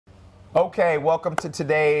Okay, welcome to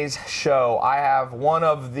today's show. I have one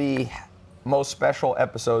of the most special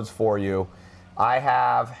episodes for you. I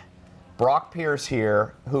have Brock Pierce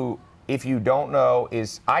here, who, if you don't know,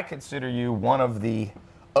 I consider you one of the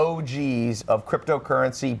OGs of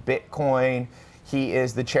cryptocurrency, Bitcoin. He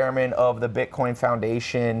is the chairman of the Bitcoin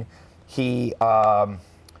Foundation. He's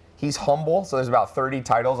humble, so there's about 30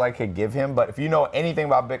 titles I could give him. But if you know anything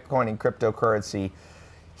about Bitcoin and cryptocurrency,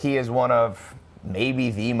 he is one of maybe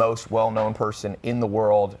the most well-known person in the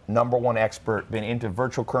world, #1 expert, been into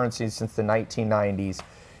virtual currencies since the 1990s.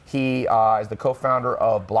 He is the co-founder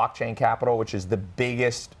of Blockchain Capital, which is the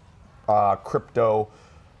biggest crypto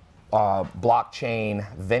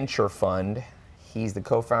blockchain venture fund. He's the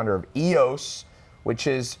co-founder of EOS, which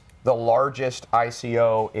is the largest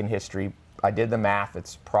ICO in history. I did the math.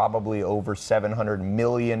 It's probably over $700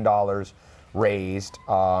 million raised.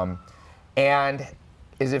 And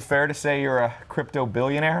is it fair to say you're a crypto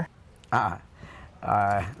billionaire? You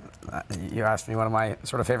asked me one of my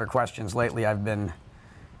sort of favorite questions lately. I've been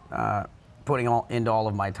putting into all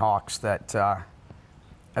of my talks that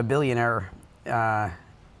a billionaire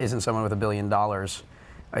isn't someone with $1 billion.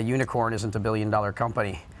 A unicorn isn't a billion-dollar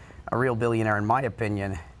company. A real billionaire, in my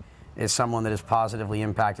opinion, is someone that has positively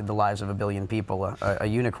impacted the lives of 1 billion people. A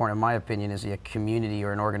unicorn, in my opinion, is a community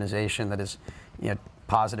or an organization that has,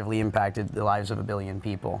 positively impacted the lives of 1 billion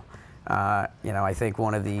people. I think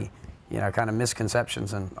one of the, kind of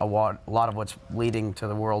misconceptions and a lot of what's leading to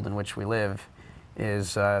the world in which we live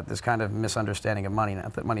is this kind of misunderstanding of money.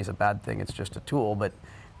 Not that money's a bad thing; it's just a tool, but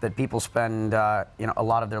that people spend, a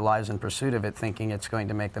lot of their lives in pursuit of it, thinking it's going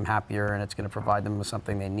to make them happier and it's going to provide them with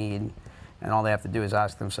something they need. And all they have to do is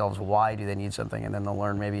ask themselves, why do they need something? And then they'll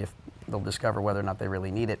learn, maybe if they'll discover whether or not they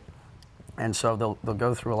really need it. And so they'll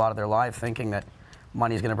go through a lot of their life thinking that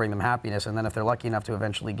money's going to bring them happiness, and then if they're lucky enough to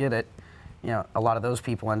eventually get it, a lot of those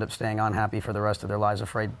people end up staying unhappy for the rest of their lives,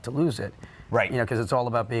 afraid to lose it. Right. Because it's all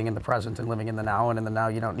about being in the present and living in the now, and in the now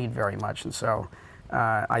you don't need very much. And so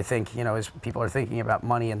I think, as people are thinking about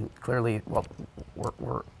money, and clearly, well,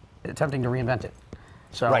 we're attempting to reinvent it.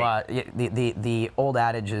 So right. The old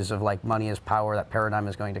adages of like money is power, that paradigm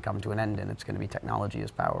is going to come to an end, and it's going to be technology is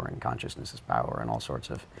power and consciousness is power and all sorts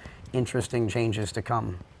of interesting changes to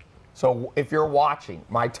come. So if you're watching,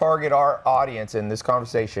 my target audience in this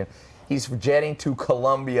conversation, he's jetting to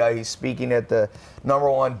Colombia. He's speaking at the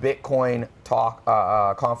 #1 Bitcoin talk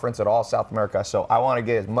conference at all South America. So I want to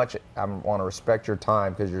get as much, I want to respect your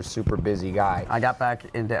time because you're a super busy guy. I got back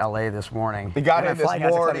into LA this morning. We got in this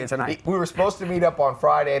morning. We were supposed to meet up on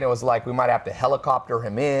Friday, and it was like we might have to helicopter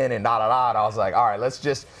him in and da-da-da. And I was like, all right, let's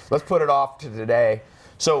put it off to today.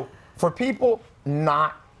 So for people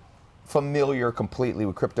not familiar completely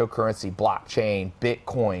with cryptocurrency, blockchain,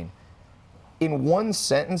 Bitcoin, in one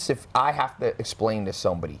sentence, if I have to explain to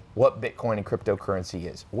somebody what Bitcoin and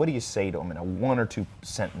cryptocurrency is, what do you say to them in a 1 or 2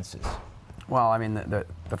 sentences? Well, I mean, the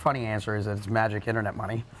funny answer is that it's magic internet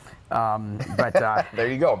money. But there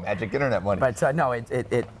you go, magic internet money. But no,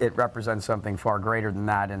 it represents something far greater than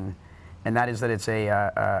that, and that is that it's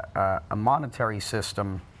a monetary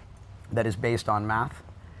system that is based on math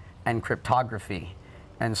and cryptography.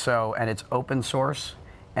 And it's open source,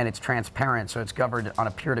 and it's transparent, so it's governed on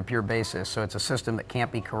a peer-to-peer basis. So it's a system that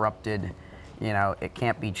can't be corrupted, it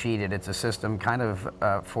can't be cheated. It's a system kind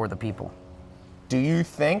of for the people. Do you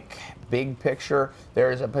think, big picture,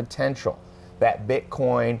 there is a potential that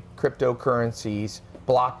Bitcoin, cryptocurrencies,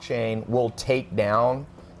 blockchain will take down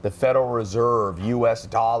the Federal Reserve, US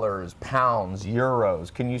dollars, pounds,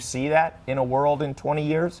 euros? Can you see that in a world in 20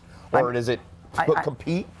 years? Or does it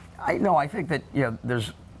compete? I think that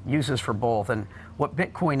there's uses for both, and what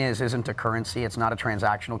Bitcoin isn't a currency. It's not a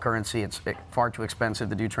transactional currency. It's far too expensive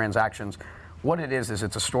to do transactions. What it is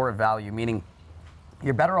it's a store of value, meaning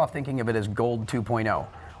you're better off thinking of it as gold 2.0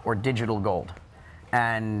 or digital gold.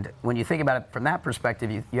 And when you think about it from that perspective,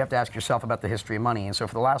 you have to ask yourself about the history of money. And so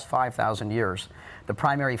for the last 5,000 years, the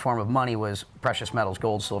primary form of money was precious metals,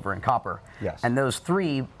 gold, silver, and copper. Yes. And those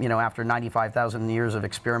three, after 95,000 years of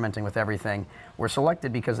experimenting with everything, were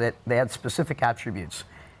selected because they had specific attributes.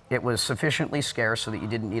 It was sufficiently scarce so that you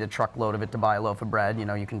didn't need a truckload of it to buy a loaf of bread.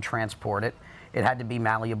 You can transport it. It had to be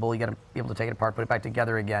malleable. You got to be able to take it apart, put it back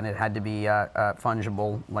together again. It had to be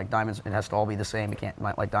fungible, like diamonds. It has to all be the same. It can't,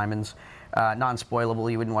 like diamonds.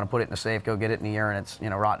 Non-spoilable. You wouldn't want to put it in a safe, go get it in a year, and it's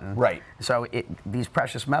rotten. Right. So these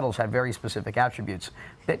precious metals have very specific attributes.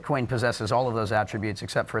 Bitcoin possesses all of those attributes,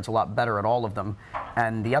 except for it's a lot better at all of them.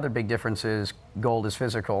 And the other big difference is gold is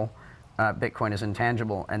physical. Bitcoin is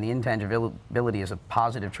intangible, and the intangibility is a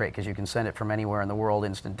positive trait because you can send it from anywhere in the world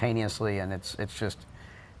instantaneously, and it's just,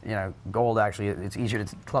 gold actually, it's easier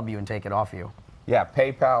to club you and take it off you. Yeah,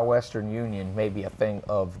 PayPal, Western Union may be a thing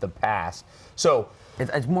of the past. So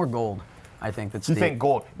It's more gold, I think. That's you think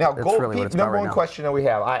gold. Now, that's gold, really what it's number about right one now. question that we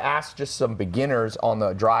have, I asked just some beginners on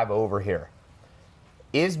the drive over here.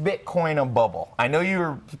 Is Bitcoin a bubble? I know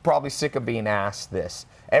you're probably sick of being asked this.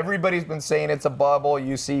 Everybody's been saying it's a bubble.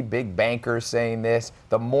 You see big bankers saying this.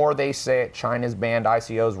 The more they say it, China's banned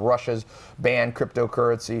ICOs, Russia's banned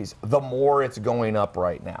cryptocurrencies, the more it's going up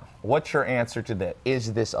right now. What's your answer to that?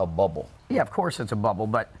 Is this a bubble? Yeah, of course it's a bubble,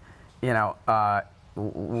 but you know,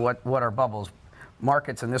 what are bubbles?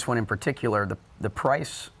 Markets, and this one in particular, the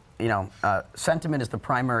price, you know, sentiment is the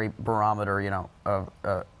primary barometer, you know,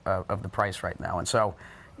 of the price right now. And so,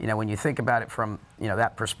 you know, when you think about it from, you know,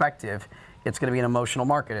 that perspective, it's going to be an emotional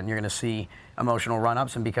market, and you're going to see emotional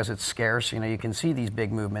run-ups, and because it's scarce, you know, you can see these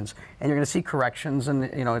big movements, and you're going to see corrections,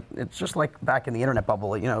 and you know, it's just like back in the internet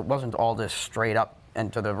bubble. You know, it wasn't all this straight up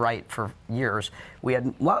and to the right for years. We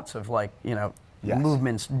had lots of, like, you know,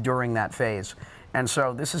 movements during that phase, and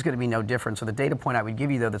so this is going to be no different. So the data point I would give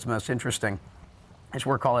you, though, that's most interesting is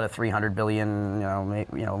we're calling it a $300 billion. We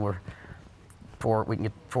can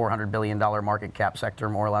get $400 billion market cap sector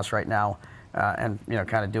more or less right now. And you know,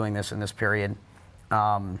 kind of doing this in this period.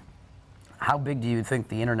 How big do you think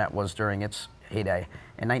the internet was during its heyday?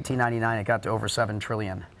 In 1999, it got to over 7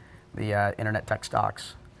 trillion, the internet tech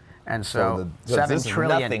stocks, and so 7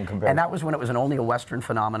 trillion. And that was when it was only a Western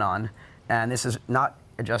phenomenon, and this is not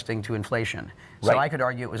adjusting to inflation. So I could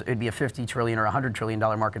argue it'd be a 50 trillion or $100 trillion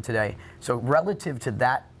market today. So relative to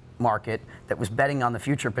that market that was betting on the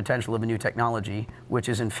future potential of a new technology, which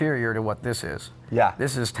is inferior to what this is. Yeah.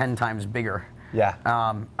 This is 10 times bigger. Yeah.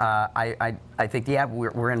 I think, yeah,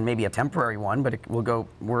 we're in maybe a temporary one, but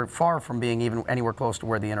we're far from being even anywhere close to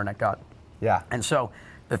where the internet got. Yeah. And so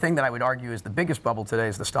the thing that I would argue is the biggest bubble today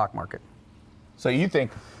is the stock market. So you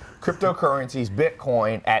think cryptocurrencies,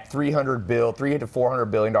 Bitcoin at $300 to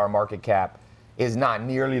 $400 billion market cap is not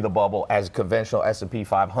nearly the bubble as conventional S&P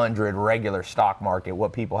 500 regular stock market,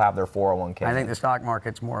 what people have their 401k. I think the stock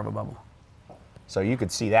market's more of a bubble. So you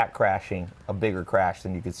could see that crashing, a bigger crash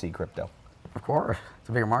than you could see crypto. Of course. It's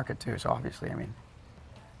a bigger market too, so obviously, I mean.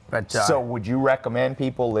 But so would you recommend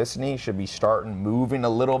people listening should be starting moving a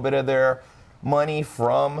little bit of their money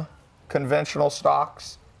from conventional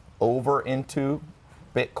stocks over into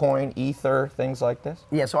Bitcoin, Ether, things like this?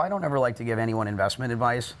 Yeah, so I don't ever like to give anyone investment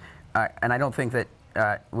advice. And I don't think that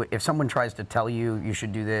if someone tries to tell you you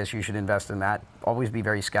should do this, you should invest in that, always be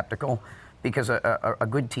very skeptical, because a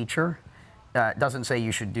good teacher doesn't say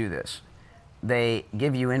you should do this. They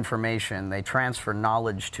give you information, they transfer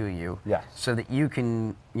knowledge to you, so that you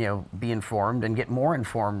can, you know, be informed and get more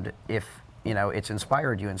informed if, you know, it's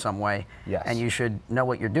inspired you in some way. Yes. And you should know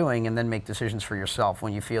what you're doing and then make decisions for yourself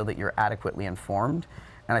when you feel that you're adequately informed.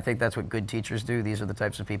 And I think that's what good teachers do. These are the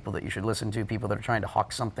types of people that you should listen to, people that are trying to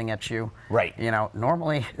hawk something at you. Right. You know,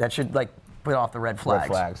 normally that should, like, put off the red flags. Red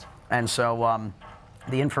flags. And so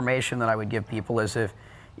the information that I would give people is if,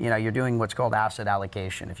 you know, you're doing what's called asset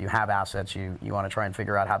allocation. If you have assets, you want to try and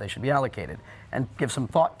figure out how they should be allocated and give some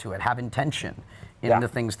thought to it, have intention in the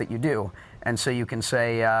things that you do. And so you can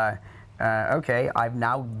say, okay, I've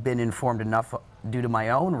now been informed enough due to my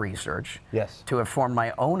own research to have formed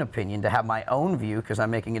my own opinion, to have my own view, because I'm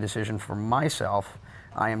making a decision for myself.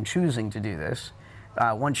 I am choosing to do this.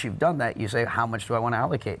 Once you've done that, you say, how much do I want to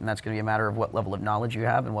allocate? And that's going to be a matter of what level of knowledge you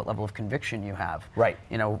have and what level of conviction you have. Right.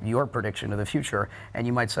 You know, your prediction of the future. And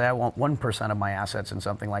you might say, I want 1% of my assets in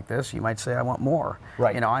something like this. You might say, I want more.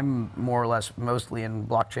 Right. You know, I'm more or less mostly in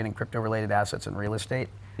blockchain and crypto-related assets and real estate.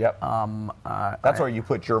 Yep. That's where you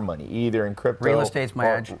put your money, either in crypto real estate's my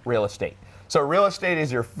edge. Real estate. So real estate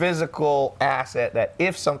is your physical asset that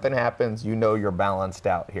if something happens, you know you're balanced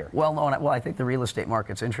out here. Well, no, well, I think the real estate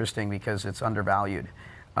market's interesting because it's undervalued,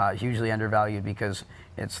 hugely undervalued, because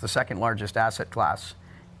it's the second largest asset class,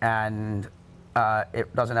 and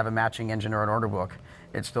it doesn't have a matching engine or an order book.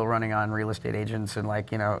 It's still running on real estate agents and,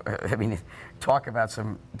 like, you know, I mean, talk about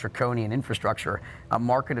some draconian infrastructure. A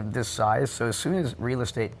market of this size, so as soon as real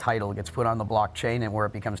estate title gets put on the blockchain and where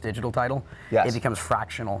it becomes digital title, it becomes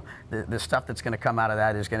fractional. The stuff that's going to come out of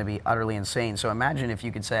that is going to be utterly insane. So imagine if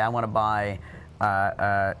you could say, I want to buy,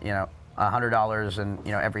 you know, $100 in,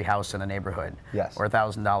 you know, every house in a neighborhood, or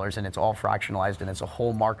 $1,000, and it's all fractionalized, and it's a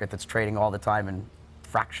whole market that's trading all the time in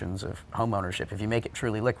fractions of home ownership. If you make it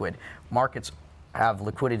truly liquid, markets have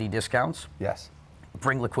liquidity discounts. Yes.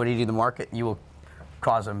 Bring liquidity to the market, you will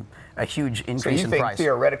cause a huge increase so you in think price.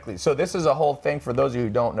 Theoretically, so this is a whole thing for those of you who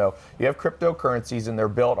don't know. You have cryptocurrencies, and they're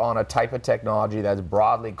built on a type of technology that's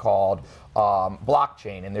broadly called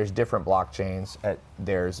blockchain, and there's different blockchains.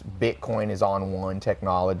 There's Bitcoin is on one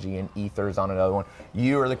technology, and Ether is on another one.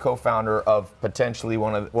 You are the co-founder of potentially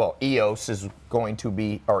one of EOS is going to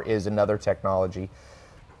be, or is another technology.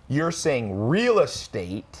 You're saying real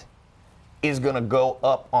estate is going to go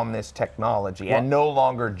up on this technology and no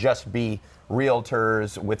longer just be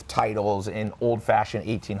realtors with titles in old-fashioned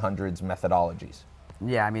 1800s methodologies.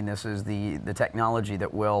 Yeah, I mean, this is the technology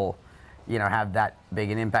that will, have that big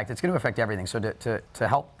an impact. It's going to affect everything. So to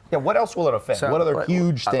help. Yeah, what else will it affect? What other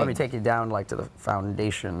huge things? Let me take you down to the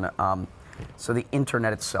foundation. So the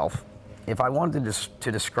internet itself. If I wanted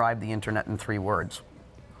to describe the internet in 3 words,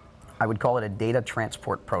 I would call it a data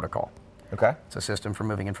transport protocol. Okay. It's a system for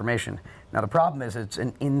moving information. Now the problem is it's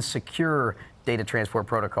an insecure data transport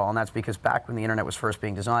protocol, and that's because back when the internet was first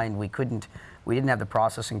being designed, we didn't have the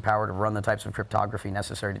processing power to run the types of cryptography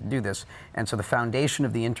necessary to do this. And so the foundation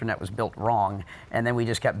of the internet was built wrong, and then we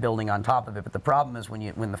just kept building on top of it. But the problem is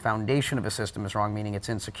when the foundation of a system is wrong, meaning it's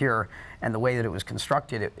insecure, and the way that it was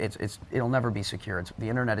constructed, it'll never be secure. The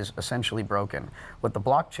internet is essentially broken. What the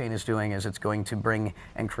blockchain is doing is it's going to bring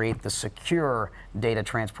and create the secure data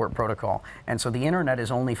transport protocol. And so the internet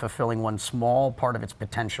is only fulfilling one small part of its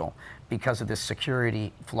potential because of this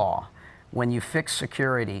security flaw. When you fix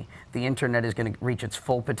security, the internet is going to reach its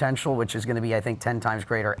full potential, which is going to be, I think, 10 times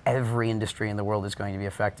greater. Every industry in the world is going to be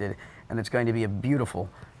affected, and it's going to be a beautiful,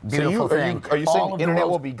 beautiful thing. Are you saying the internet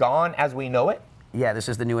will be gone as we know it? Yeah, this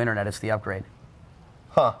is the new internet. It's the upgrade.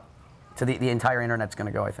 Huh. So the entire internet's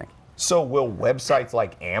going to go, I think. So will websites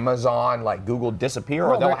like Amazon, like Google disappear,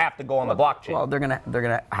 or they'll have to go on the blockchain? Well, they're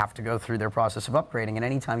gonna have to go through their process of upgrading, and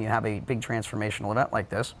anytime you have a big transformational event like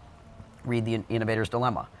this, read the innovator's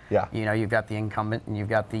dilemma. Yeah. You've got the incumbent and you've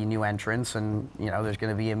got the new entrants, and there's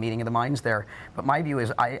going to be a meeting of the minds there. But my view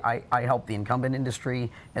is I help the incumbent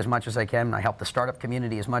industry as much as I can. I help the startup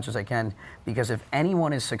community as much as I can, because if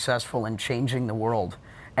anyone is successful in changing the world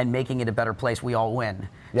and making it a better place, we all win.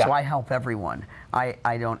 Yeah. So I help everyone.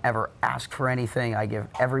 I don't ever ask for anything. I give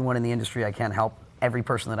everyone in the industry I can help, every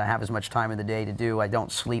person that I have as much time in the day to do. I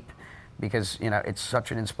don't sleep because it's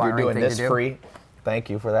such an inspiring thing to do. You're doing this free?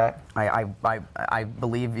 Thank you for that. I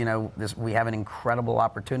believe we have an incredible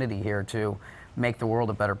opportunity here to make the world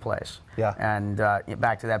a better place. Yeah. And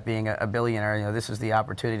back to that being a billionaire, this is the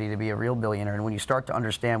opportunity to be a real billionaire. And when you start to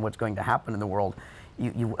understand what's going to happen in the world,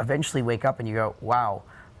 you eventually wake up and you go, wow,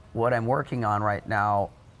 what I'm working on right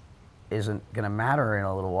now isn't going to matter in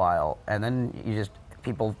a little while. And then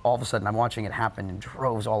people, all of a sudden, I'm watching it happen in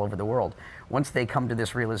droves all over the world. Once they come to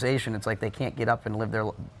this realization, it's like they can't get up and live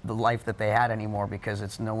the life that they had anymore because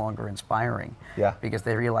it's no longer inspiring. Yeah. Because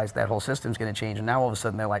they realize that whole system's going to change, and now all of a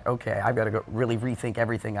sudden they're like, okay, I've got to go really rethink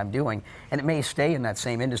everything I'm doing. And it may stay in that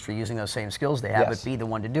same industry using those same skills they have, Yes. but be the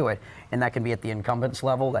one to do it. And that can be at the incumbents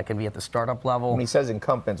level, that can be at the startup level. When he says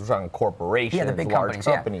incumbents, we're talking corporations, Yeah, the big large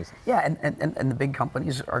companies. companies. Yeah, and the big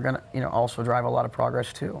companies are going to also drive a lot of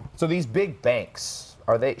progress too. So these big banks,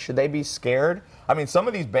 should they be scared? I mean, some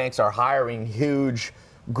of these banks are hiring huge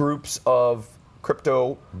groups of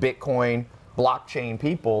crypto, Bitcoin, blockchain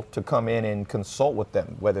people to come in and consult with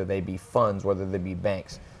them, whether they be funds, whether they be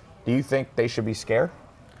banks. Do you think they should be scared?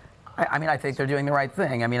 I think they're doing the right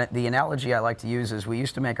thing. I mean, the analogy I like to use is we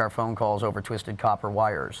used to make our phone calls over twisted copper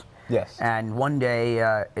wires. Yes. And one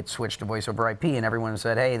day it switched to voice over IP, and everyone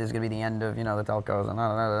said, hey, this is going to be the end of the telcos,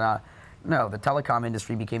 and No, the telecom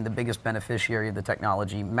industry became the biggest beneficiary of the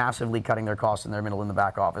technology, massively cutting their costs in their middle and the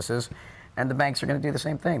back offices. And the banks are going to do the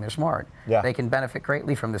same thing. They're smart. Yeah. They can benefit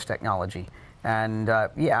greatly from this technology. And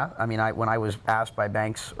when I was asked by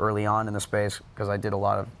banks early on in the space, because I did a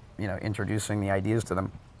lot of introducing the ideas to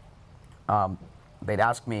them, they'd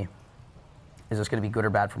ask me, is this going to be good or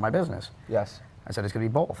bad for my business? Yes. I said, it's going to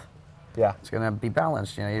be both. Yeah. It's going to be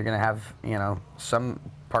balanced. You're going to have, some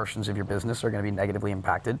portions of your business are going to be negatively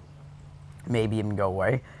impacted, maybe even go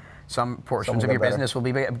away. Some portions of your business will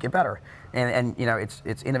get better. And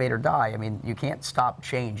it's innovate or die. I mean, you can't stop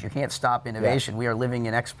change. You can't stop innovation. Yeah. We are living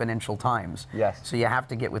in exponential times. Yes. So you have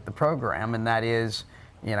to get with the program, and that is,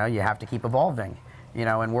 you have to keep evolving.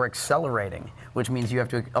 And we're accelerating, which means you have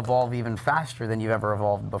to evolve even faster than you've ever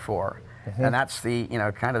evolved before. Mm-hmm. And that's the,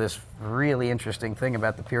 kind of this really interesting thing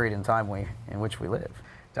about the period in time in which we live.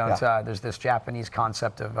 There's this Japanese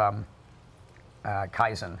concept of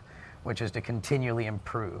Kaizen, which is to continually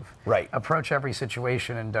improve. Right. Approach every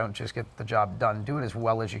situation and don't just get the job done. Do it as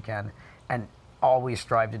well as you can, and always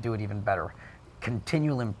strive to do it even better.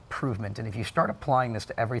 Continual improvement. And if you start applying this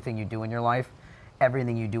to everything you do in your life,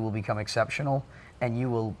 everything you do will become exceptional. and you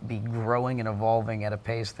will be growing and evolving at a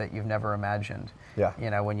pace that you've never imagined. Yeah.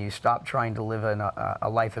 You know, when you stop trying to live in a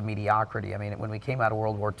life of mediocrity. I mean, when we came out of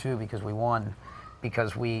World War II, because we won,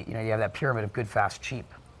 because we, you know, you have that pyramid of good, fast, cheap.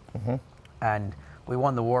 And we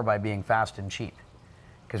won the war by being fast and cheap,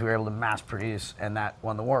 because we were able to mass produce, and that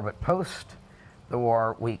won the war. But post the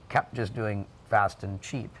war, we kept just doing fast and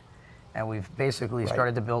cheap. And we've basically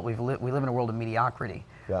started to build, we live in a world of mediocrity,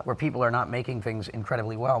 where people are not making things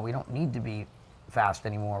incredibly well. We don't need to be fast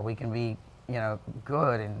anymore. We can be, you know,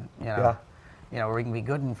 good, and, you know, we can be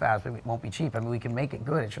good and fast, but it won't be cheap. I mean, we can make it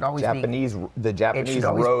good. It should always the Japanese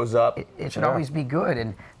rose up. It should always be good.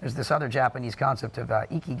 And there's this other Japanese concept of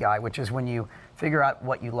ikigai, which is when you figure out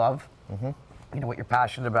what you love, you know, what you're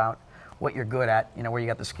passionate about, what you're good at, you know, where you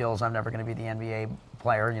got the skills. I'm never going to be the NBA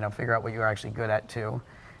player, you know, figure out what you're actually good at too.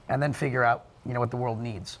 And then figure out, you know, what the world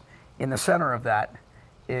needs. In the center of that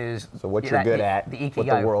is what you're good at, the ikigai, what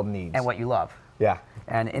the world needs, and what you love. Yeah.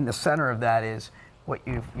 And in the center of that is what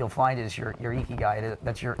you'll find is your ikigai.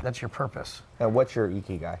 That's your purpose. And what's your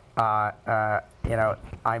ikigai? You know,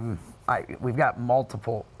 we've got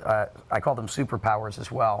multiple. I call them superpowers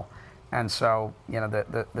as well. And so, you know,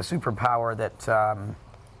 the superpower that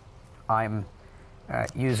I'm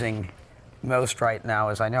using most right now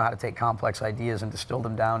is I know how to take complex ideas and distill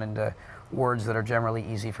them down into words that are generally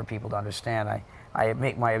easy for people to understand. I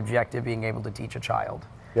make my objective being able to teach a child.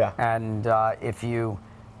 Yeah. And if you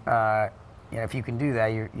know, if you can do that,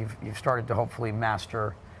 you've started to hopefully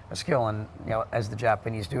master a skill. And, you know, as the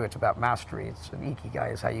Japanese do, it's about mastery. It's an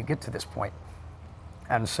ikigai is how you get to this point.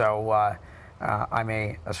 And so I'm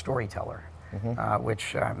a storyteller,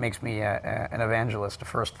 which makes me an evangelist, a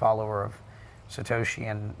first follower of Satoshi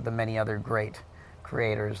and the many other great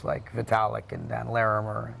creators like Vitalik and Dan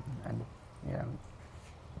Larimer and you know,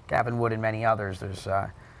 Gavin Wood and many others. There's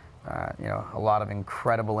you know, a lot of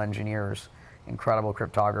incredible engineers, incredible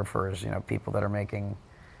cryptographers, you know, people that are making,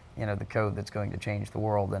 you know, the code that's going to change the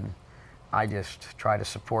world. And I just try to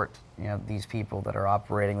support, you know, these people that are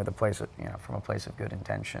operating with a place of, you know, from a place of good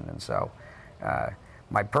intention. And so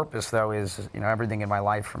my purpose, though, is, you know, everything in my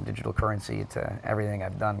life, from digital currency to everything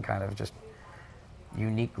I've done, kind of just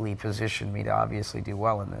uniquely positioned me to obviously do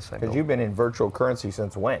well in this. Because you've been in virtual currency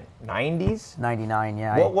since when? 90s? 99,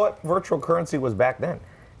 yeah. What virtual currency was back then?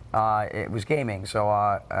 It was gaming. So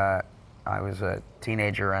I was a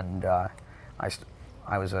teenager, and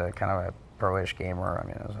I was a kind of a pro-ish gamer. I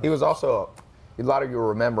mean, he was also, a lot of you will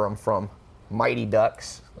remember him from Mighty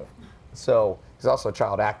Ducks. So he's also a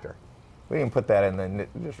child actor. We didn't put that in the,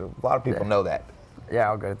 just a lot of people know that.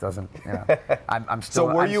 Yeah, oh good, it doesn't, you know. I'm still,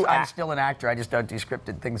 I'm still an actor, I just don't do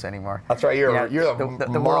scripted things anymore. That's right, you're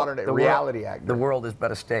the modern reality actor. The world is but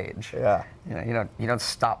a stage. Yeah. You know, you don't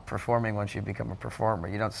stop performing once you become a performer.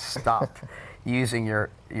 You don't stop using your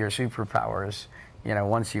superpowers, you know,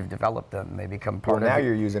 once you've developed them. They become part of... Well, now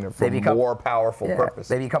you're using it for more powerful purpose.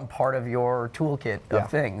 They become part of your toolkit of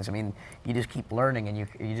things. I mean, you just keep learning, and you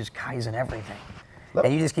just Kaizen everything.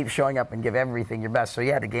 And you just keep showing up and give everything your best. So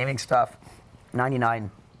yeah, the gaming stuff, 99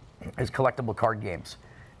 is collectible card games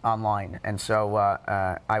online. And so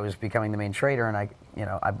I was becoming the main trader, and I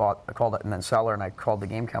called it, and then seller, and I called the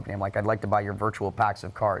game company. I'm like, I'd like to buy your virtual packs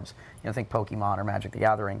of cards. You know, think Pokemon or Magic the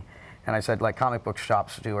Gathering. And I said, like comic book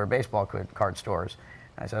shops do, or baseball card stores.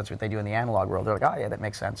 And I said, that's what they do in the analog world. They're like, oh yeah, that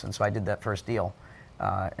makes sense. And so I did that first deal.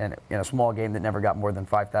 And in a small game that never got more than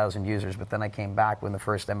 5,000 users. But then I came back when the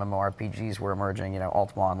first MMORPGs were emerging, you know,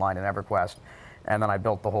 Ultima Online and EverQuest. And then I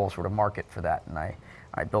built the whole sort of market for that. And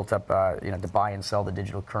I built up, you know, to buy and sell the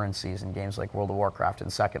digital currencies in games like World of Warcraft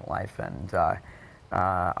and Second Life. And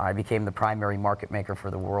I became the primary market maker for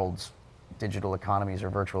the world's digital economies or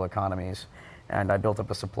virtual economies. And I built up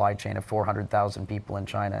a supply chain of 400,000 people in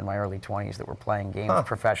China in my early 20s that were playing games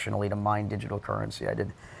professionally to mine digital currency. I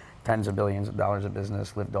did tens of billions of dollars of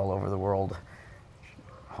business, lived all over the world.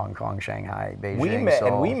 Hong Kong, Shanghai, Beijing, Seoul.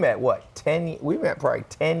 And we met what, we met probably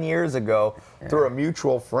 10 years ago through a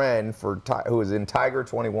mutual friend who was in Tiger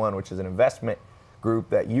 21, which is an investment group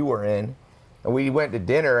that you were in. And we went to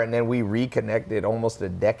dinner, and then we reconnected almost a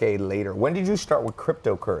decade later. When did you start with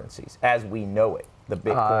cryptocurrencies as we know it, the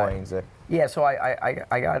Bitcoins? Yeah, so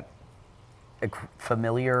I got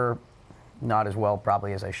familiar, not as well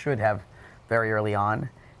probably as I should have, very early on.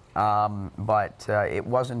 But it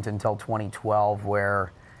wasn't until 2012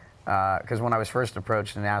 where, because when I was first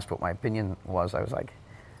approached and asked what my opinion was, I was like,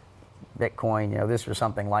 Bitcoin, you know, this or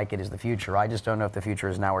something like it is the future. I just don't know if the future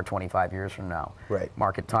is now or 25 years from now. Right.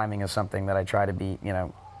 Market timing is something that I try to be,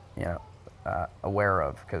 aware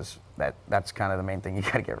of, because that's kind of the main thing you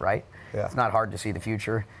got to get right. Yeah. It's not hard to see the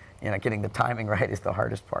future. You know, getting the timing right is the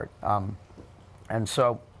hardest part. And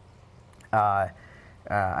so,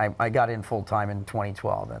 I got in full time in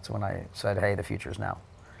 2012. That's when I said, hey, the future's now.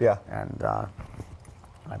 Yeah. And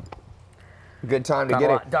I'm good time to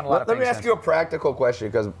get it. Done a lot of Let me things ask you a practical question,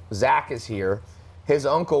 because Zach is here. His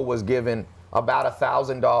uncle was given about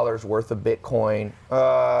 $1,000 worth of Bitcoin,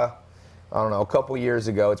 I don't know, a couple years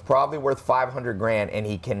ago. It's probably worth 500 grand, and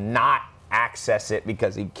he cannot access it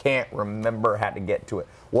because he can't remember how to get to it.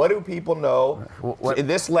 What do people know?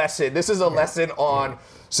 This is a lesson on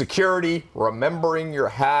security, remembering your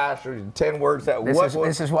hash, or 10 words.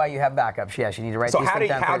 This is why you have backups. Yes, you need to write these things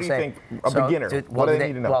down. How do you think a beginner, what do they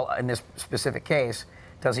need to know? Well, in this specific case,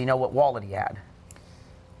 does he know what wallet he had?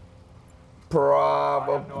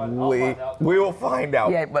 Probably. We will find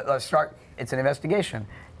out. Yeah, but let's start. It's an investigation.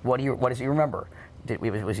 What does he remember?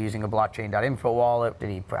 Was he using a blockchain.info wallet? Did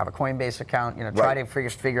he have a Coinbase account? Try to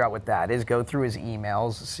figure out what that is. Go through his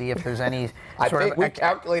emails, see if there's any I think we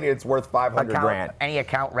calculated it's worth 500 grand. Any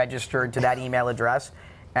account registered to that email address,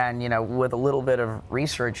 and with a little bit of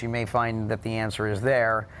research, you may find that the answer is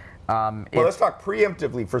there. Well, let's talk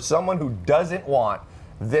preemptively for someone who doesn't want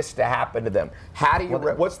this to happen to them. How do you?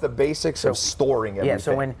 What's the basics of storing everything? Yeah.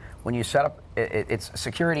 So when you set up, it's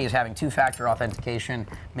security is having two-factor authentication.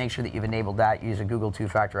 Make sure that you've enabled that. Use a Google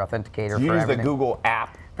two-factor authenticator. Use the Google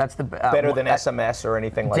app. That's the better than SMS or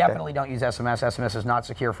anything like that. Definitely don't use SMS. SMS is not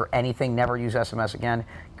secure for anything. Never use SMS again.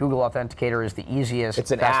 Google Authenticator is the easiest.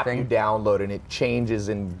 It's an app you download, and it changes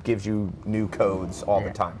and gives you new codes all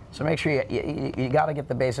the time. So make sure you got to get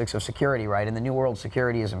the basics of security right. In the new world,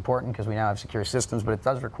 security is important because we now have secure systems, but it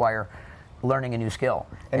does require learning a new skill.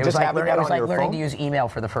 And just having that on your phone? It was like learning to use email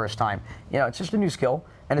for the first time. It's just a new skill,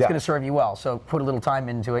 and it's going to serve you well. So put a little time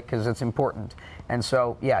into it because it's important. And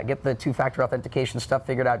so, get the two-factor authentication stuff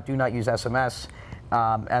figured out. Do not use SMS.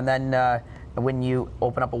 And then when you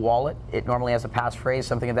open up a wallet, it normally has a passphrase,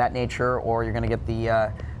 something of that nature, or you're going to get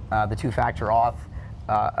the two-factor auth,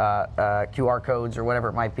 QR codes, or whatever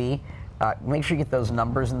it might be. Make sure you get those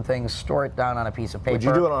numbers and things. Store it down on a piece of paper. Would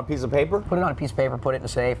you do it on a piece of paper? Put it on a piece of paper. Put it in a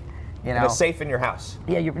safe. In a safe in your house.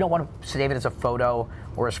 Yeah, you don't want to save it as a photo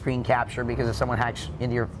or a screen capture because if someone hacks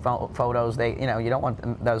into your photos, you don't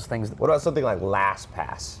want those things. What about something like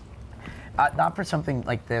LastPass? Not for something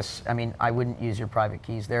like this. I mean, I wouldn't use your private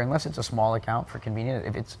keys there unless it's a small account for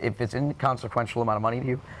convenience. If it's an inconsequential amount of money to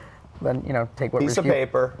you, then take what piece of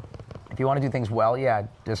paper. If you want to do things well,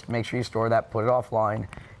 just make sure you store that, put it offline,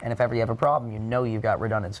 and if ever you have a problem, you've got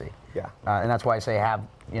redundancy. Yeah. And that's why I say have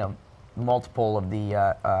multiple of the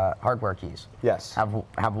hardware keys. Yes.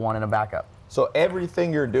 Have one in a backup. So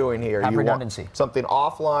everything you're doing here, have you redundancy. Want something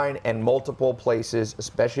offline and multiple places,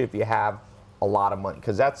 especially if you have a lot of money,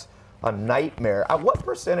 because that's a nightmare. What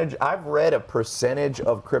percentage? I've read a percentage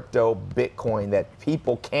of crypto Bitcoin that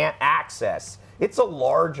people can't access. It's a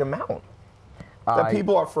large amount that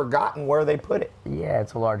people have forgotten where they put it. Yeah,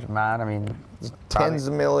 it's a large amount. I mean, tens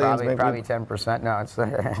of millions, probably 10%. No, it's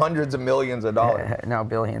hundreds of millions of dollars. No,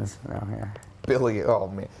 billions. No, yeah. Billion. Oh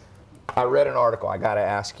man, I read an article. I got to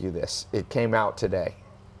ask you this. It came out today,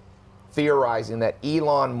 theorizing that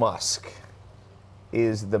Elon Musk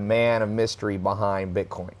is the man of mystery behind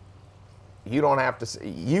Bitcoin. You don't have to say,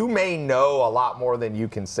 you may know a lot more than you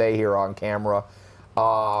can say here on camera.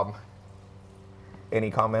 Any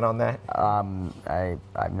comment on that?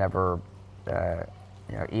 I've never,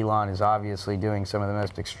 Elon is obviously doing some of the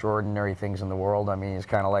most extraordinary things in the world. I mean, he's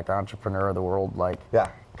kind of like the entrepreneur of the world,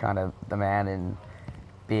 kind of the man in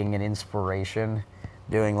being an inspiration,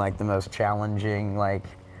 doing like the most challenging,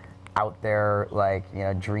 out there,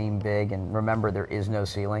 dream big, and remember there is no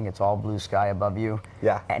ceiling. It's all blue sky above you.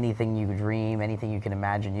 Yeah. Anything you dream, anything you can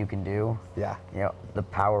imagine, you can do. Yeah. The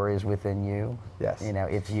power is within you. Yes.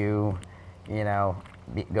 If you,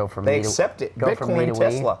 go from they me to accept it. Go Bitcoin, from me to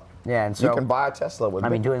Tesla. Yeah, and so you can buy a Tesla with. I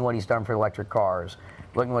mean, doing what he's done for electric cars.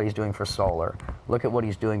 Look at what he's doing for solar. Look at what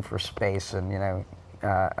he's doing for space, and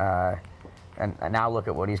and now look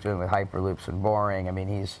at what he's doing with hyperloops and boring. I mean,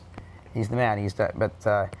 he's the man. He's the,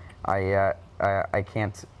 but. I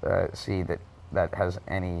can't see that has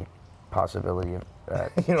any possibility of.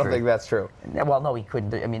 You don't think that's true? Well, no, he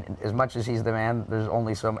couldn't. I mean, as much as he's the man, there's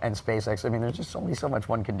only and SpaceX. I mean, there's just only so much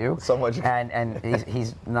one can do. So much. And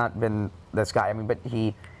he's not been this guy. I mean, but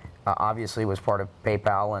he obviously was part of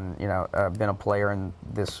PayPal and been a player in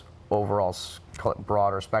this overall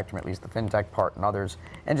broader spectrum, at least the fintech part and others,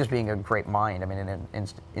 and just being a great mind. I mean, an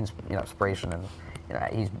inspiration,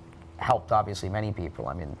 and he's helped obviously many people.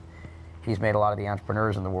 I mean. He's made a lot of the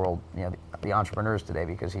entrepreneurs in the world, the entrepreneurs today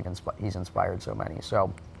because he's inspired so many.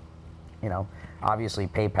 So, obviously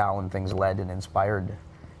PayPal and things led and inspired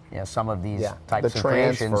some of these Yeah, types the of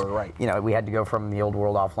creations, transfer, right. we had to go from the old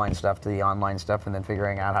world offline stuff to the online stuff, and then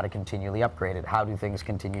figuring out how to continually upgrade it. How do things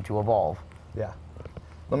continue to evolve? Yeah.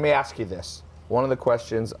 Let me ask you this. One of the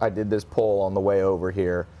questions, I did this poll on the way over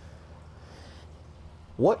here.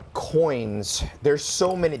 What coins, there's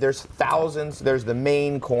so many, there's thousands, there's the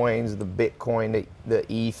main coins, the Bitcoin, the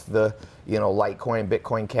ETH, the Litecoin,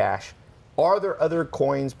 Bitcoin Cash. Are there other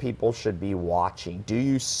coins people should be watching? Do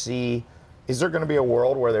you see, is there going to be a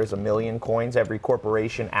world where there's 1 million coins? Every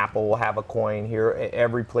corporation, Apple will have a coin here,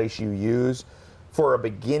 every place you use. For a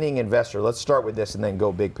beginning investor, let's start with this and then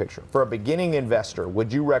go big picture. For a beginning investor,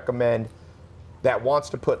 would you recommend that wants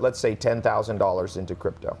to put, let's say, $10,000 into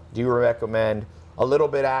crypto? Do you recommend a little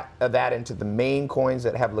bit of that into the main coins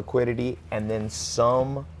that have liquidity and then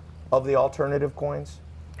some of the alternative coins?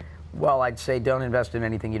 Well, I'd say don't invest in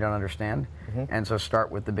anything you don't understand. And so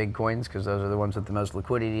start with the big coins, because those are the ones with the most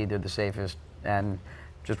liquidity, they're the safest, and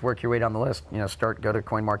just work your way down the list. Go to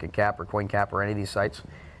CoinMarketCap or CoinCap or any of these sites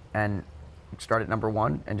and start at number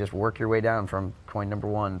 1 and just work your way down from coin number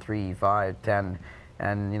 1, 3, 5, 10.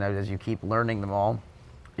 And as you keep learning them all,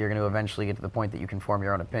 you're going to eventually get to the point that you can form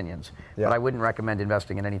your own opinions. Yeah. But I wouldn't recommend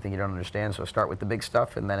investing in anything you don't understand. So start with the big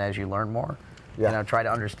stuff, and then as you learn more, try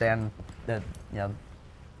to understand that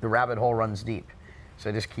the rabbit hole runs deep.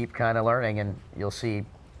 So just keep kind of learning, and you'll see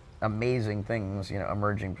amazing things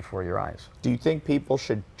emerging before your eyes. Do you think people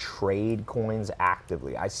should trade coins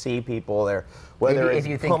actively? I see people there, whether if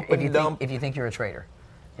you think you're a trader.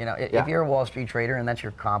 If you're a Wall Street trader and that's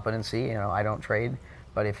your competency, I don't trade,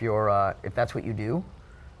 but if if that's what you do,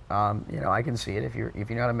 I can see it. If you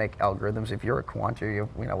know how to make algorithms, if you're a quant or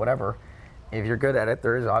whatever, if you're good at it,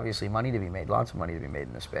 there is obviously money to be made, lots of money to be made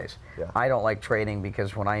in this space. Yeah. I don't like trading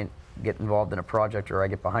because when I get involved in a project or I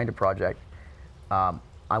get behind a project,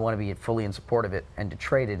 I want to be fully in support of it, and to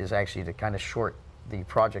trade it is actually to kind of short the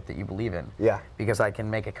project that you believe in. Yeah. Because I can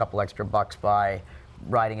make a couple extra bucks by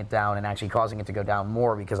riding it down and actually causing it to go down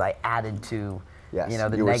more because I added to the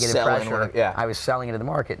negative pressure. I was selling it to the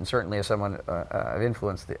market, and certainly as someone of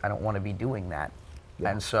influence, I don't want to be doing that.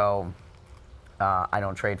 Yeah. And so I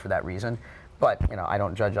don't trade for that reason. But I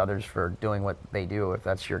don't judge others for doing what they do. If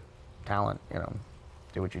that's your talent,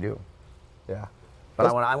 do what you do. Yeah. But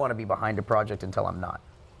I want to be behind a project until I'm not.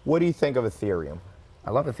 What do you think of Ethereum?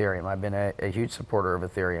 I love Ethereum. I've been a huge supporter of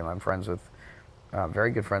Ethereum. I'm friends with,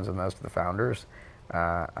 very good friends with most of the founders.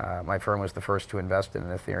 My firm was the first to invest in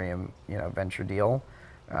an Ethereum, venture deal.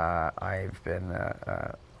 I'm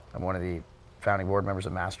one of the founding board members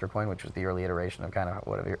of Mastercoin, which was the early iteration of kind of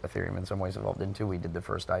what Ethereum in some ways evolved into. We did the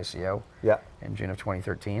first ICO in June of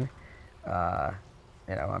 2013.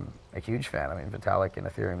 I'm a huge fan. I mean, Vitalik and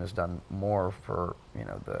Ethereum has done more for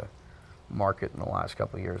the market in the last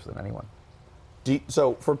couple of years than anyone.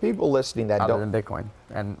 So for people listening that other than Bitcoin,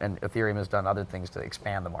 and Ethereum has done other things to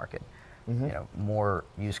expand the market. More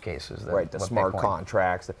use cases than the smart Bitcoin.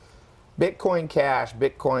 Contracts, Bitcoin Cash,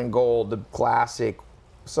 Bitcoin Gold, the classic.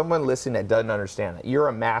 Someone listening that doesn't understand that, you're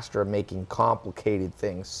a master of making complicated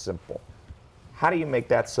things simple. How do you make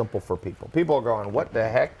that simple for people? People are going, what the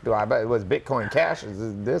heck do I buy? Was Bitcoin Cash?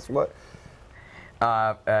 Is this what?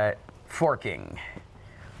 Forking.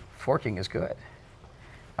 Forking is good.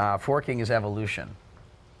 Forking is evolution.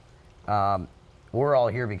 We're all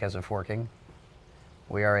here because of forking.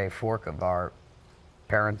 We are a fork of our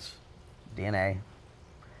parents' DNA.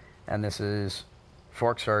 And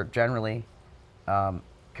forks are generally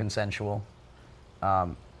consensual,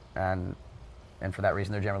 and for that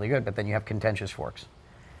reason they're generally good. But then you have contentious forks,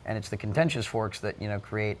 and it's the contentious forks that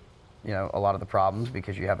create a lot of the problems,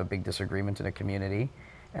 because you have a big disagreement in a community,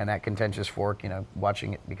 and that contentious fork,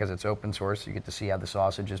 watching it because it's open source, you get to see how the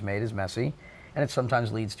sausage is made, is messy, and it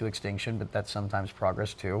sometimes leads to extinction, but that's sometimes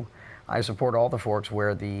progress too. I support all the forks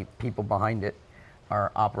where the people behind it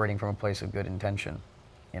are operating from a place of good intention.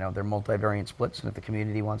 They're multivariate splits, and if the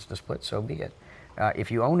community wants to split, so be it.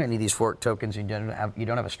 If you own any of these fork tokens and you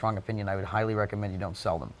don't have a strong opinion, I would highly recommend you don't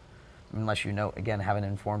sell them, unless have an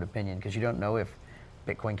informed opinion, because you don't know if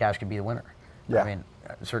Bitcoin Cash could be the winner. Yeah. I mean,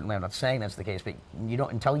 certainly I'm not saying that's the case, but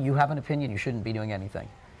until you have an opinion, you shouldn't be doing anything.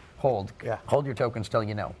 Hold your tokens till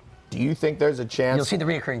you know. Do you think there's a chance? You'll see the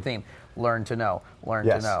recurring theme: learn to know, learn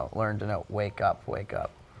to know, learn to know. Wake up, wake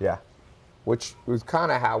up. Yeah. Which was kind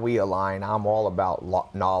of how we align. I'm all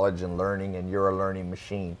about knowledge and learning, and you're a learning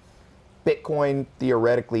machine. Bitcoin,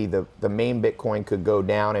 theoretically, the main Bitcoin could go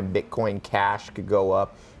down and Bitcoin Cash could go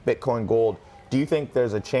up. Bitcoin Gold. Do you think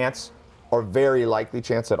there's a chance, or very likely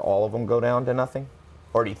chance, that all of them go down to nothing?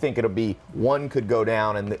 Or do you think it'll be one could go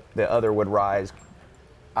down and the other would rise?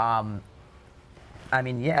 I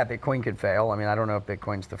mean, yeah, Bitcoin could fail. I mean, I don't know if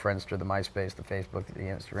Bitcoin's the Friendster, the MySpace, the Facebook, the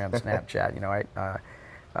Instagram, Snapchat. You know,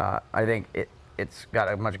 I think it's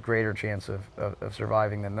got a much greater chance of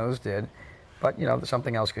surviving than those did. But, you know,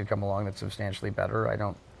 something else could come along that's substantially better. I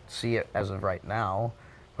don't see it as of right now,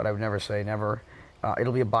 but I would never say never.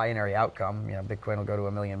 It'll be a binary outcome. You know, Bitcoin will go to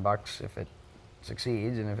 $1 million if it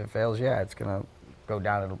succeeds, and if it fails, yeah, it's going to go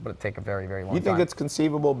down. But it'll take a very, very long time. You think it's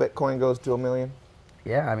conceivable Bitcoin goes to $1 million?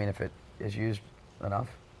 Yeah, I mean, if it is used enough.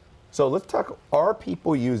 So let's talk, are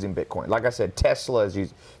people using Bitcoin? Like I said, Tesla is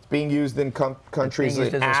used. It's being used in countries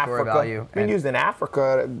used in as a store of Africa. value. It's being used in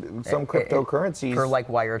Africa, some cryptocurrencies. For like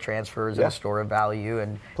wire transfers and a store of value.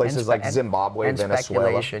 And places like Zimbabwe, and Venezuela.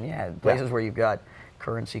 Speculation, yeah. Places where you've got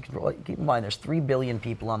currency control. Keep in mind, there's 3 billion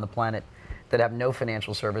people on the planet that have no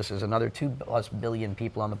financial services, another 2+ billion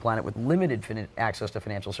people on the planet with limited access to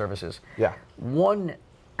financial services. Yeah. One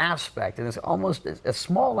aspect, and it's almost a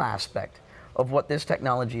small aspect, of what this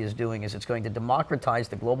technology is doing is it's going to democratize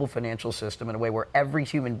the global financial system in a way where every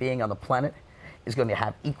human being on the planet is going to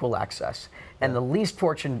have equal access. And the least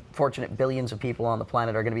fortunate billions of people on the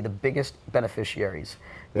planet are going to be the biggest beneficiaries.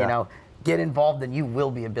 You know, get involved and you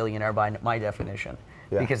will be a billionaire by my definition.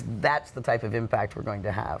 Because that's the type of impact we're going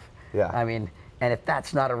to have. I mean, and if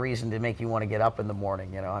that's not a reason to make you want to get up in the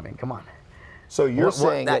morning, you know, I mean, come on. So you're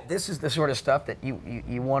saying that this is the sort of stuff that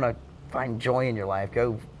you want to find joy in your life.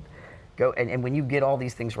 Go, and when you get all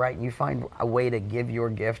these things right and you find a way to give your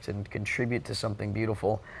gift and contribute to something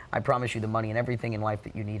beautiful, I promise you the money and everything in life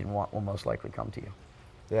that you need and want will most likely come to you.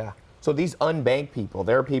 Yeah. So these unbanked people,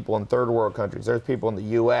 there are people in third world countries, there's people in the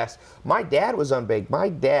U.S. My dad was unbanked. My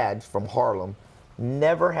dad's from Harlem,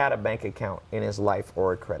 never had a bank account in his life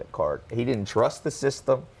or a credit card. He didn't trust the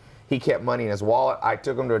system. He kept money in his wallet. I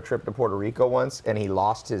took him to a trip to Puerto Rico once, and he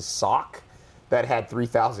lost his sock that had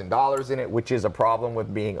 $3,000 in it, which is a problem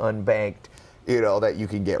with being unbanked, you know, that you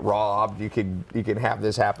can get robbed, you can have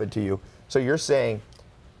this happen to you. So you're saying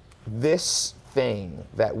this thing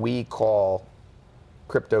that we call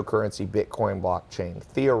cryptocurrency, Bitcoin, blockchain,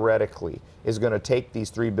 theoretically is going to take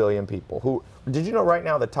these 3 billion people who, did you know right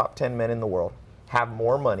now the top 10 men in the world have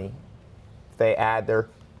more money if they add their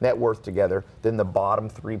net worth together than the bottom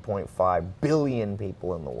 3.5 billion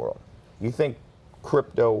people in the world? You think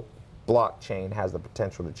crypto blockchain has the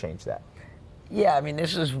potential to change that? Yeah, I mean,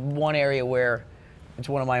 this is one area where it's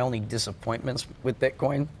one of my only disappointments with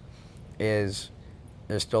Bitcoin is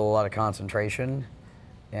there's still a lot of concentration,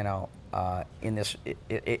 you know, in this.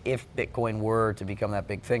 If Bitcoin were to become that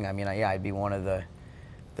big thing, I mean, yeah, I'd be one of the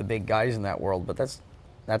big guys in that world, but that's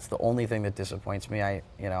the only thing that disappoints me. I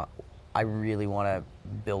really want to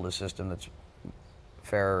build a system that's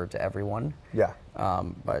fairer to everyone. Yeah.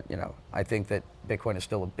 But, you know, I think that Bitcoin is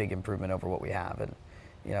still a big improvement over what we have. And,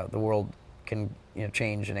 you know, the world can, you know,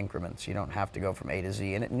 change in increments. You don't have to go from A to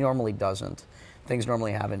Z, and it normally doesn't. Things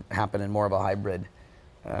normally happen in more of a hybrid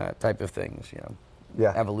type of things, you know.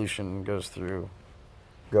 Yeah. Evolution goes through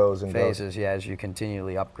and phases, yeah, as you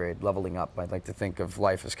continually upgrade, leveling up. I'd like to think of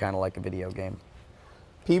life as kind of like a video game.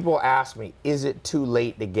 People ask me, is it too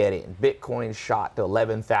late to get in? Bitcoin shot to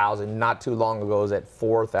 11,000. Not too long ago, it was at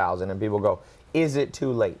 4,000. And people go, is it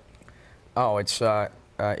too late? Oh, it's,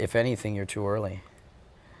 if anything, you're too early.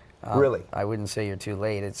 Really? I wouldn't say you're too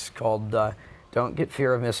late. It's called, don't get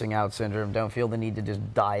fear of missing out syndrome. Don't feel the need to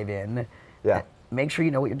just dive in. Yeah. Make sure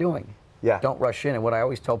you know what you're doing. Yeah. Don't rush in. And what I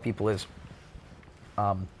always tell people is,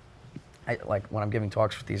 like when I'm giving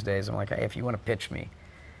talks these days, I'm like, hey, if you want to pitch me,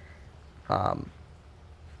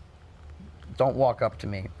 don't walk up to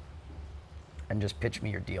me and just pitch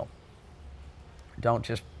me your deal. Don't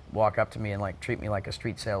just walk up to me and like treat me like a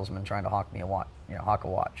street salesman trying to hawk me a watch, you know, hawk a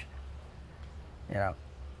watch. You know,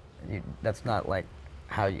 that's not like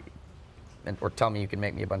how you, or tell me you can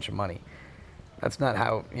make me a bunch of money. That's not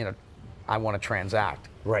how, you know, I want to transact.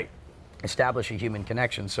 Right. Establish a human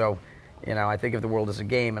connection. So, you know, I think of the world as a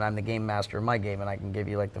game, and I'm the game master of my game, and I can give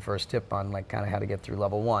you like the first tip on like kind of how to get through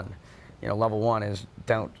level 1. You know, level 1 is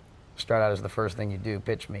don't start out as the first thing you do,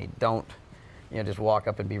 pitch me. Don't, you know, just walk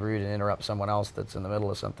up and be rude and interrupt someone else that's in the middle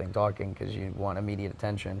of something talking because you want immediate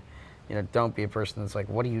attention. You know, don't be a person that's like,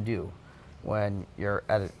 what do you do when you're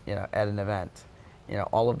at at an event? You know,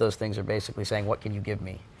 all of those things are basically saying, what can you give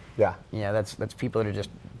me? Yeah. You know, that's people that are just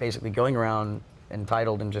basically going around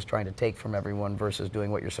entitled and just trying to take from everyone versus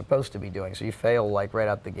doing what you're supposed to be doing. So you fail like right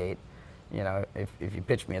out the gate. You know, if you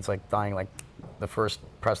pitch me, it's like dying like the first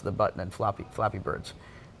press of the button in Flappy Birds.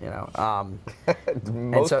 You know,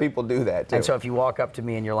 most people do that too. And so if you walk up to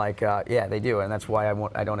me and you're like, yeah, they do, and that's why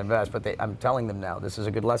I don't invest. But I'm telling them now, this is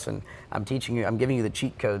a good lesson. I'm teaching you, I'm giving you the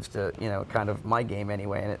cheat codes to, you know, kind of my game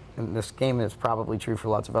anyway. And this game is probably true for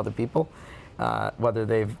lots of other people. whether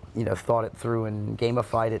they've thought it through and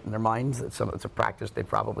gamified it in their minds. It's a practice they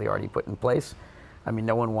probably already put in place. I mean,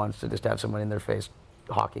 no one wants to just have someone in their face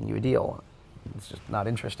hawking you a deal. It's just not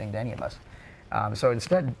interesting to any of us. So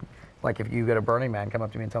instead, like if you get a Burning Man, come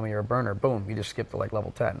up to me and tell me you're a burner, boom, you just skip to like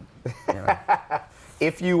level 10.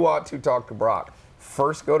 If you want to talk to Brock,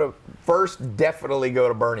 first definitely go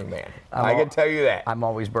to Burning Man. I can tell you that. I'm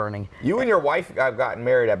always burning. You and your wife have gotten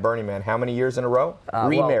married at Burning Man how many years in a row?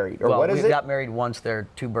 Remarried, or what is it? We got married once there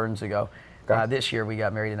 2 burns ago. Okay. This year we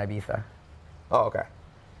got married in Ibiza. Oh, okay.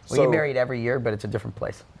 We get married every year, but it's a different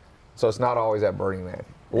place. So it's not always at Burning Man.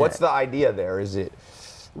 What's the idea there? Is it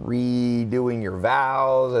redoing your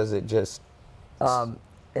vows? Is it just...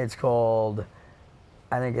 It's called,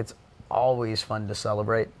 I think it's always fun to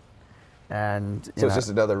celebrate. And so it's just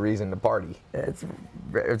another reason to party. It's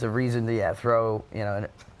a reason to throw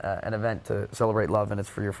an event to celebrate love, and it's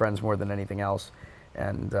for your friends more than anything else.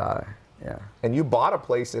 And And you bought a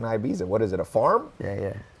place in Ibiza. What is it? A farm?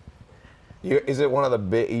 Yeah. Is it one of the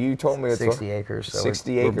big? You told me it's 60 acres. So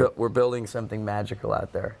 60 acres. We're building something magical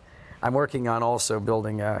out there. I'm working on also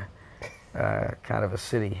building a kind of a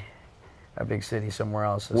city, a big city somewhere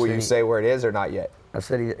else. Will you say where it is or not yet? A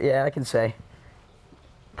city, yeah, I can say.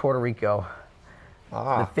 Puerto Rico,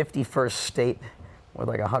 the 51st state with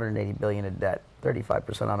like 180 billion in debt,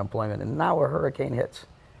 35% unemployment, and now a hurricane hits.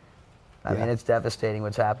 I mean, it's devastating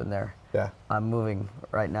what's happened there. Yeah. I'm moving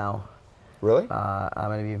right now. Really? I'm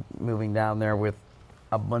going to be moving down there with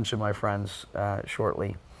a bunch of my friends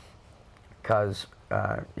shortly, because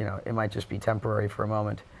it might just be temporary for a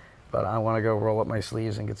moment, but I want to go roll up my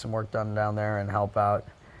sleeves and get some work done down there and help out.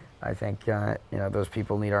 I think those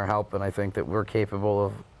people need our help, and I think that we're capable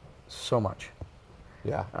of so much.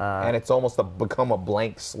 Yeah, and it's almost become a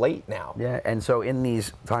blank slate now. Yeah, and so in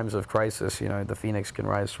these times of crisis, the phoenix can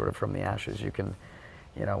rise sort of from the ashes. You can,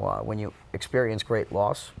 when you experience great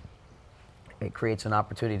loss, it creates an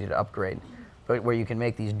opportunity to upgrade, but where you can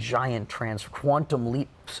make these giant quantum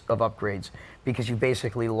leaps of upgrades because you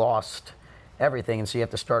basically lost everything, and so you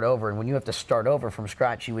have to start over. And when you have to start over from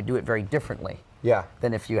scratch, you would do it very differently. Yeah.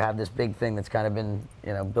 Than if you have this big thing that's kind of been,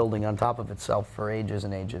 building on top of itself for ages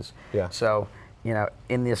and ages. Yeah. So,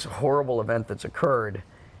 in this horrible event that's occurred,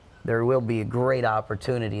 there will be a great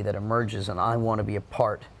opportunity that emerges, and I want to be a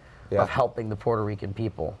part of helping the Puerto Rican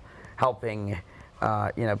people, helping,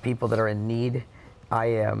 people that are in need.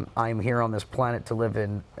 I'm here on this planet to live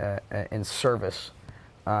in service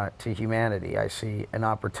to humanity. I see an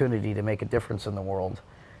opportunity to make a difference in the world,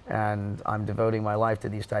 and I'm devoting my life to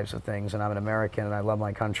these types of things. And I'm an American, and I love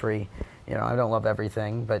my country. I don't love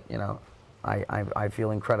everything, but I feel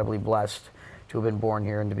incredibly blessed to have been born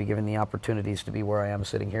here and to be given the opportunities to be where I am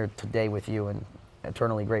sitting here today with you, and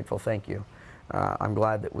eternally grateful. Thank you. I'm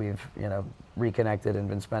glad that we've reconnected and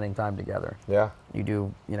been spending time together. Yeah. You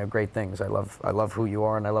do great things. I love who you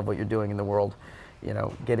are, and I love what you're doing in the world.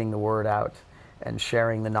 Getting the word out and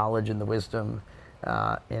sharing the knowledge and the wisdom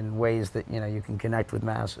in ways that you can connect with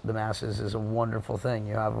the masses is a wonderful thing.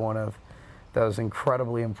 You have one of those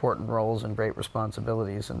incredibly important roles and great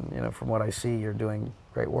responsibilities, and from what I see, you're doing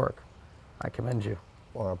great work. I commend you.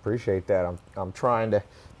 Well, I appreciate that. I'm trying to.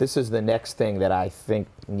 This is the next thing that I think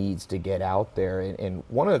needs to get out there, and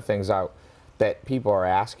one of the things that people are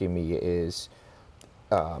asking me is,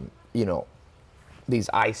 these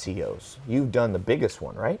ICOs. You've done the biggest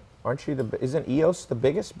one, right? Aren't you isn't EOS the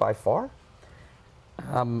biggest by far?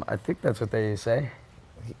 I think that's what they say.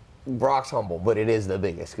 Brock's humble, but it is the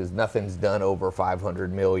biggest because nothing's done over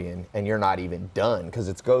 500 million, and you're not even done because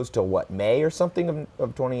it goes to what, May or something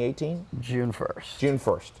of 2018? June 1st. June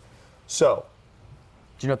 1st. So.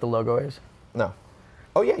 Do you know what the logo is? No.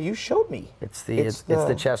 Oh yeah, you showed me. It's the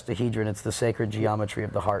chestahedron. It's the sacred geometry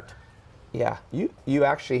of the heart. Yeah. You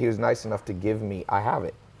actually, he was nice enough to give me. I have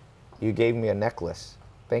it. You gave me a necklace.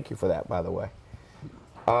 Thank you for that, by the way.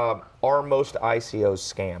 Are most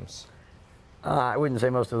ICOs scams? I wouldn't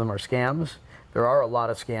say most of them are scams. There are a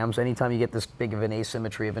lot of scams. Anytime you get this big of an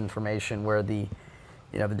asymmetry of information where the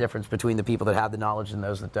difference between the people that have the knowledge and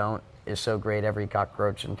those that don't is so great, every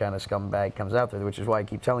cockroach and kind of scumbag comes out there, which is why I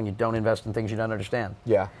keep telling you, don't invest in things you don't understand.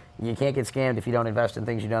 Yeah. You can't get scammed if you don't invest in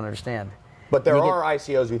things you don't understand. But there are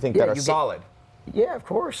ICOs you think that are solid. Yeah, of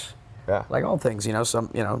course. Yeah. Like all things,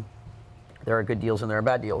 there are good deals and there are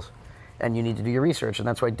bad deals. And you need to do your research, and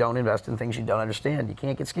that's why don't invest in things you don't understand. You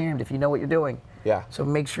can't get scammed if you know what you're doing. Yeah. So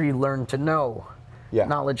make sure you learn to know. Yeah.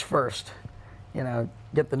 Knowledge first.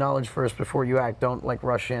 Get the knowledge first before you act. Don't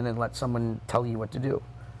rush in and let someone tell you what to do.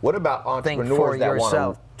 What about entrepreneurs Think for that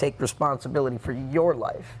yourself. Take responsibility for your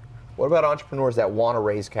life. What about entrepreneurs that want to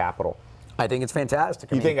raise capital? I think it's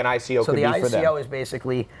fantastic. You think an ICO could be for them? So the ICO is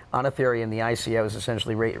basically, on Ethereum, the ICO is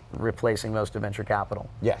essentially replacing most of venture capital.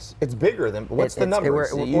 Yes, it's bigger than, what's the number?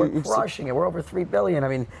 We're crushing it. We're over 3 billion. I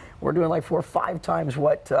mean, we're doing like 4 or 5 times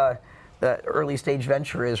what the early stage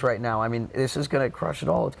venture is right now. I mean, this is going to crush it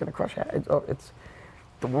all. It's going to crush it.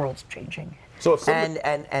 The world's changing. So if and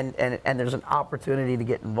there's an opportunity to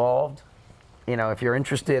get involved. You know, if you're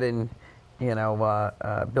interested in, you know,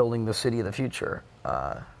 building the city of the future,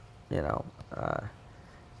 you know,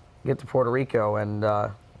 get to Puerto Rico and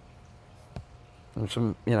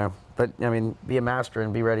some, you know, but I mean, be a master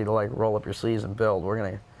and be ready to like roll up your sleeves and build. We're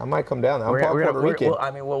gonna. I might come down. I'm Puerto Rican.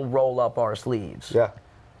 We'll roll up our sleeves. Yeah.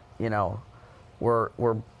 You know, we're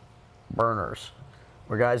burners.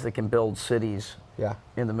 We're guys that can build cities. Yeah.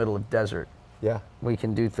 In the middle of desert. Yeah. We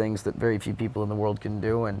can do things that very few people in the world can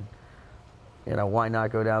do, and you know, why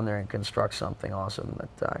not go down there and construct something awesome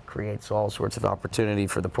that creates all sorts of opportunity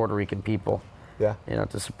for the Puerto Rican people. Yeah. You know,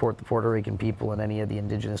 to support the Puerto Rican people and any of the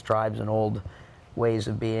indigenous tribes and old ways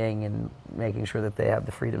of being, and making sure that they have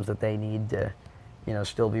the freedoms that they need to, you know,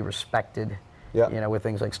 still be respected. Yeah. You know, with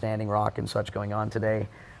things like Standing Rock and such going on today.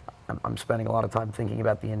 I'm spending a lot of time thinking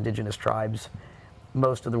about the indigenous tribes.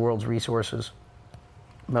 Most of the world's resources,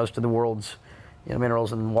 most of the world's, you know,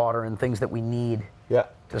 minerals and water and things that we need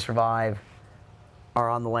to survive are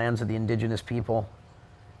on the lands of the indigenous people.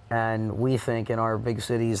 And we think in our big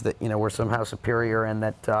cities that, you know, we're somehow superior, and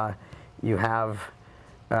that you have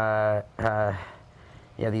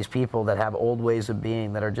these people that have old ways of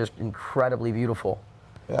being that are just incredibly beautiful.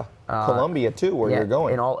 Yeah. Colombia too, where you're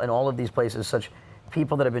going. In all of these places, such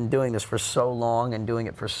people that have been doing this for so long and doing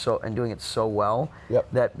it so well,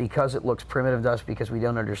 that because it looks primitive to us, because we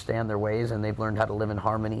don't understand their ways, and they've learned how to live in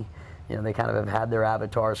harmony. You know, they kind of have had their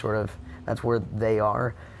avatar sort of, that's where they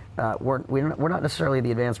are. We're not necessarily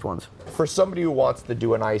the advanced ones. For somebody who wants to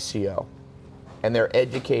do an ICO and they're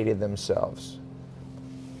educated themselves,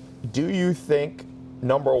 do you think,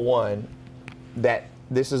 number one, that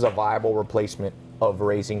this is a viable replacement of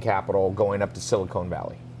raising capital going up to Silicon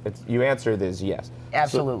Valley? You answer this yes.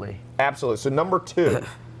 Absolutely. Absolutely. So number two,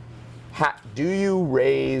 do you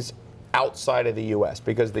raise outside of the U.S.?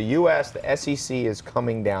 Because the U.S., the SEC is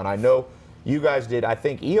coming down. I know you guys did. I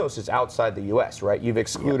think EOS is outside the U.S., right? You've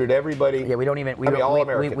excluded everybody. Yeah, we don't even. All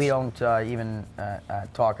Americans. We don't even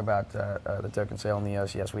talk about the token sale in the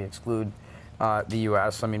U.S. Yes, we exclude the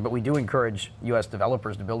U.S. I mean, but we do encourage U.S.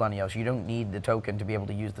 developers to build on EOS. You don't need the token to be able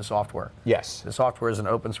to use the software. Yes. The software is an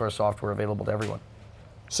open source software available to everyone.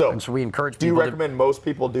 So we encourage people. Do you recommend most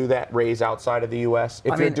people do that, raise outside of the U.S.?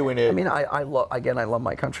 If you're doing it. I mean, I love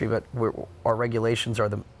my country, but our regulations are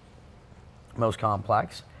the most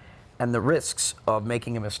complex, and the risks of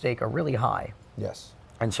making a mistake are really high. Yes.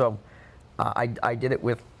 And so I did it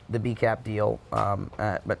with the BCAP deal,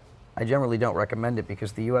 but I generally don't recommend it,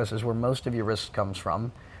 because the U.S. is where most of your risk comes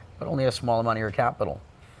from, but only a small amount of your capital.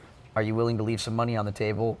 Are you willing to leave some money on the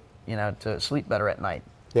table, you know, to sleep better at night?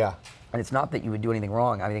 Yeah. And it's not that you would do anything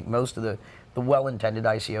wrong. I think most of the well-intended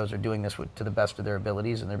ICOs are doing this to the best of their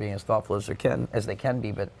abilities, and they're being as thoughtful as they can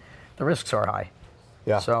be, but the risks are high.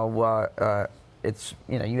 Yeah. So it's,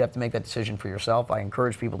 you know, you have to make that decision for yourself. I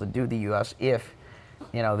encourage people to do the U.S. if,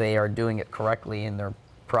 you know, they are doing it correctly and they're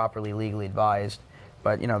properly legally advised.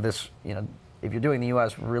 But, you know, if you're doing the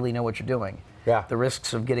U.S., really know what you're doing. Yeah. The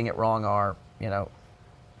risks of getting it wrong are, you know,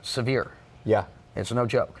 severe. Yeah. It's no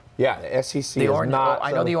joke. Yeah, the SEC is not.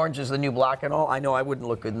 I know the orange is the new black and all. I know I wouldn't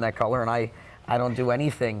look good in that color, and I don't do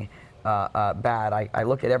anything bad. I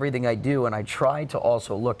look at everything I do, and I try to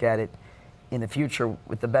also look at it in the future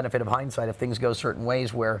with the benefit of hindsight. If things go certain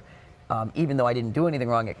ways where, even though I didn't do anything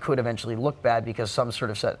wrong, it could eventually look bad because some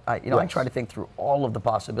sort of set. I try to think through all of the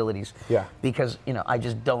possibilities. Yeah. Because, you know, I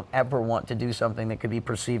just don't ever want to do something that could be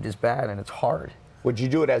perceived as bad, and it's hard. Would you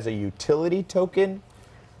do it as a utility token?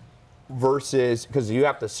 Versus, because you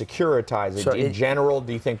have to securitize it. So in general,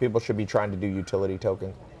 do you think people should be trying to do utility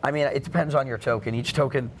tokens? I mean, it depends on your token. Each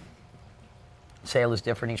token sale is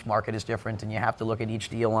different, each market is different, and you have to look at each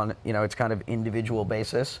deal on, you know, its kind of individual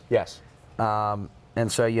basis. Yes. And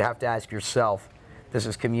so you have to ask yourself, this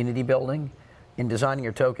is community building. In designing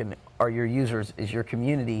your token, is your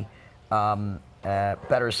community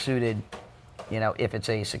better suited, you know, if it's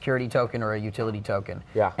a security token or a utility token?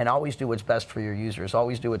 Yeah. And always do what's best for your users.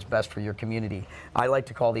 Always do what's best for your community. I like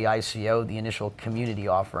to call the ICO the initial community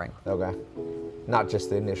offering. Okay. Not just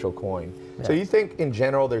the initial coin. Yeah. So you think in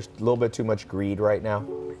general there's a little bit too much greed right now?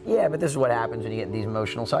 Yeah, but this is what happens when you get these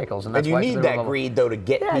emotional cycles. And that's you need that greed, though, to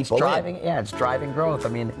get people in. Yeah, it's driving growth. I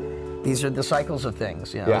mean, these are the cycles of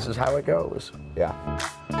things. You know, This is how it goes. Yeah.